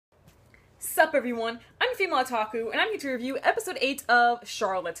Sup everyone, I'm Female Otaku, and I'm here to review episode 8 of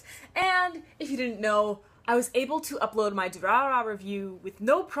Charlotte. And if you didn't know, I was able to upload my Durara review with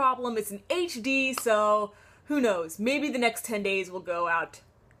no problem. It's in HD, so who knows, maybe the next 10 days will go out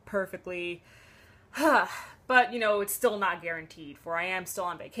perfectly. But, you know, it's still not guaranteed, for I am still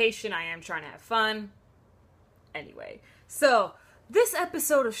on vacation, I am trying to have fun. Anyway, so, this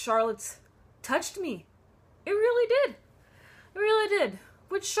episode of Charlotte touched me. It really did. It really did.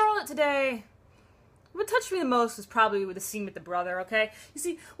 With Charlotte today, what touched me the most was probably with the scene with the brother, okay? You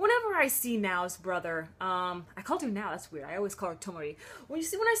see, whenever I see Nao's brother, I called her Nao, that's weird, I always call her Tomori. When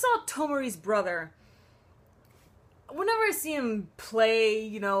I saw Tomori's brother, whenever I see him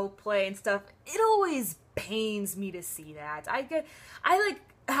play and stuff, it always pains me to see that. I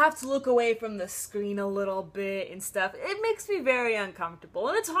have to look away from the screen a little bit and stuff. It makes me very uncomfortable,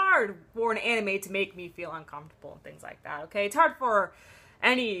 and it's hard for an anime to make me feel uncomfortable and things like that, okay? It's hard for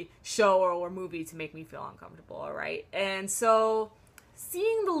any show or movie to make me feel uncomfortable, alright? And so,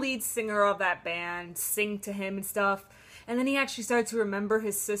 seeing the lead singer of that band sing to him and stuff, and then he actually started to remember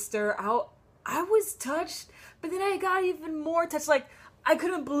his sister, I was touched, but then I got even more touched. Like, I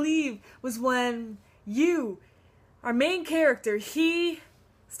couldn't believe was when our main character, he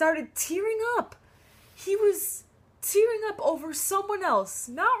started tearing up. He was tearing up over someone else,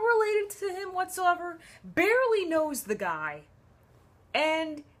 not related to him whatsoever, barely knows the guy.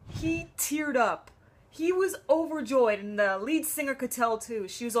 And he teared up. He was overjoyed, and the lead singer could tell too.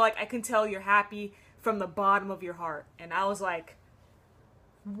 She was like, I can tell you're happy from the bottom of your heart. And I was like,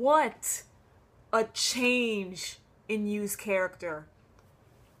 what a change in Yu's character.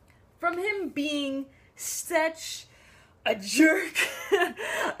 From him being such a jerk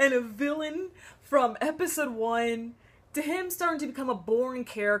and a villain from episode 1 to him starting to become a boring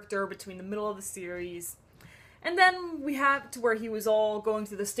character between the middle of the series. And then we have to where he was all going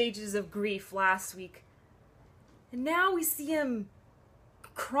through the stages of grief last week. And now we see him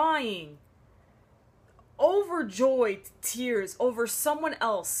crying, overjoyed tears over someone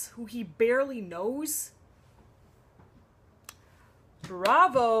else who he barely knows.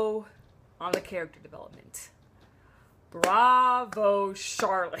 Bravo on the character development. Bravo,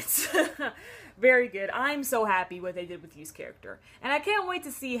 Charlotte. Very good. I'm so happy what they did with Yu's character. And I can't wait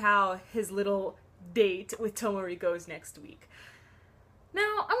to see how his little date with Tomori goes next week. Now,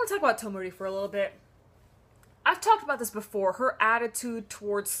 I want to talk about Tomori for a little bit. I've talked about this before, her attitude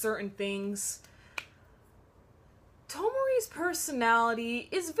towards certain things. Tomori's personality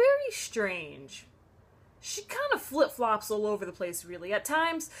is very strange. She kind of flip-flops all over the place, really. At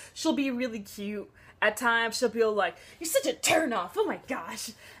times, she'll be really cute. At times, she'll be like, you're such a turn-off, oh my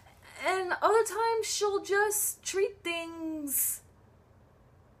gosh. And other times, she'll just treat things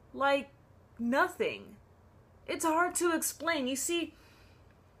like nothing. It's hard to explain. You see,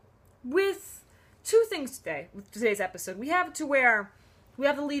 with two things today, with today's episode, we have the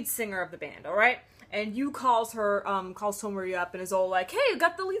lead singer of the band, alright? And Yu calls Tomori up and is all like, hey, you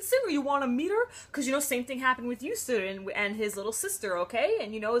got the lead singer, you want to meet her? Because, you know, same thing happened with Yusuden and his little sister, okay?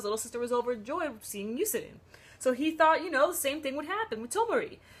 And, you know, his little sister was overjoyed seeing Yusuden. So he thought, you know, the same thing would happen with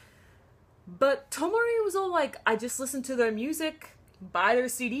Tomori. But Tomori was all like, I just listen to their music, buy their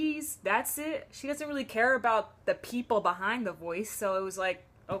CDs, that's it. She doesn't really care about the people behind the voice, so it was like,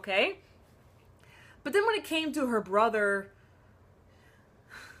 okay. But then when it came to her brother,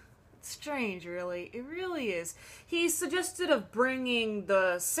 strange, really. It really is. He suggested of bringing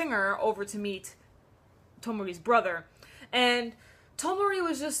the singer over to meet Tomori's brother. And Tomori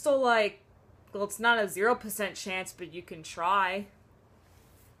was just so like, well, it's not a 0% chance, but you can try.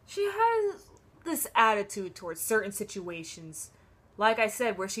 She has this attitude towards certain situations, like I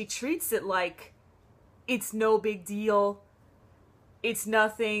said, where she treats it like it's no big deal, it's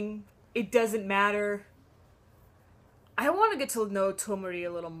nothing, it doesn't matter. I want to get to know Tomori a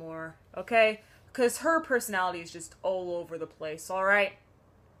little more, okay? Because her personality is just all over the place, alright?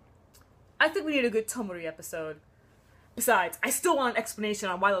 I think we need a good Tomori episode. Besides, I still want an explanation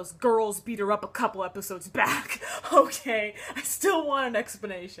on why those girls beat her up a couple episodes back, okay? I still want an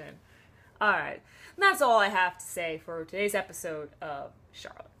explanation. Alright, that's all I have to say for today's episode of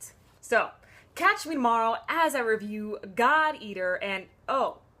Charlotte. So, catch me tomorrow as I review God Eater and,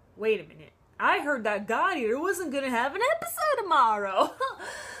 oh, wait a minute. I heard that God Eater wasn't gonna have an episode tomorrow.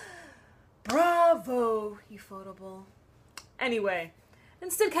 Bravo, Ufotable. Anyway,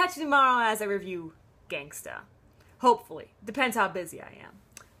 instead catch me tomorrow as I review Gangsta. Hopefully. Depends how busy I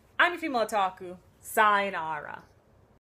am. I'm your Female Otaku. Sayonara.